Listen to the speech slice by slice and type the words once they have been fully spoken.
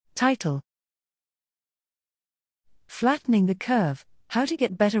Title: Flattening the Curve: How to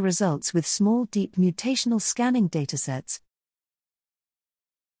Get Better Results with Small Deep Mutational Scanning Datasets.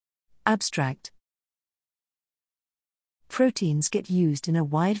 Abstract: Proteins get used in a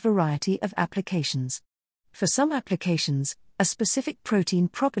wide variety of applications. For some applications, a specific protein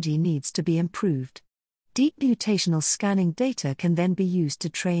property needs to be improved. Deep mutational scanning data can then be used to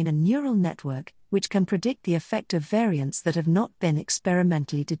train a neural network, which can predict the effect of variants that have not been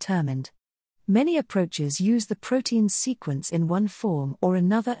experimentally determined. Many approaches use the protein's sequence in one form or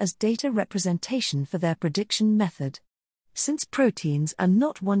another as data representation for their prediction method. Since proteins are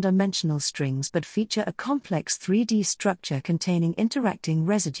not one-dimensional strings but feature a complex 3D structure containing interacting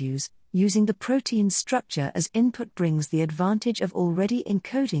residues, using the protein's structure as input brings the advantage of already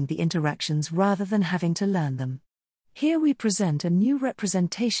encoding the interactions rather than having to learn them. Here we present a new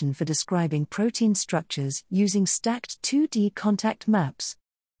representation for describing protein structures using stacked 2D contact maps.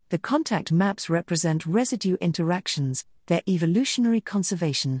 The contact maps represent residue interactions, their evolutionary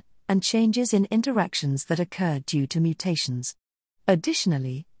conservation, and changes in interactions that occur due to mutations.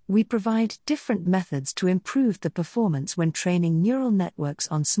 Additionally, we provide different methods to improve the performance when training neural networks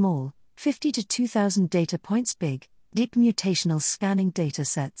on small, 50 to 2000 data points big, deep mutational scanning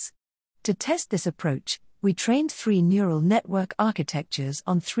datasets. To test this approach, we trained 3 neural network architectures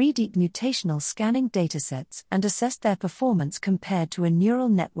on 3 deep mutational scanning datasets and assessed their performance compared to a neural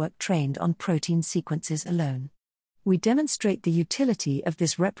network trained on protein sequences alone. We demonstrate the utility of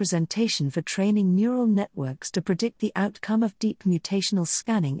this representation for training neural networks to predict the outcome of deep mutational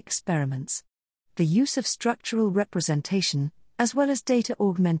scanning experiments. The use of structural representation, as well as data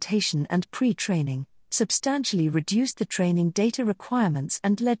augmentation and pre-training, substantially reduced the training data requirements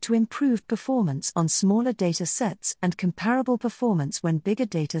and led to improved performance on smaller data sets and comparable performance when bigger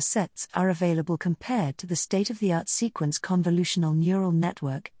data sets are available compared to the state-of-the-art sequence convolutional neural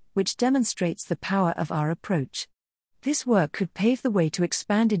network, which demonstrates the power of our approach. This work could pave the way to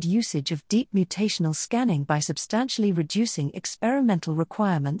expanded usage of deep mutational scanning by substantially reducing experimental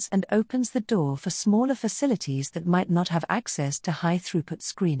requirements and opens the door for smaller facilities that might not have access to high-throughput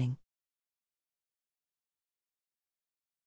screening.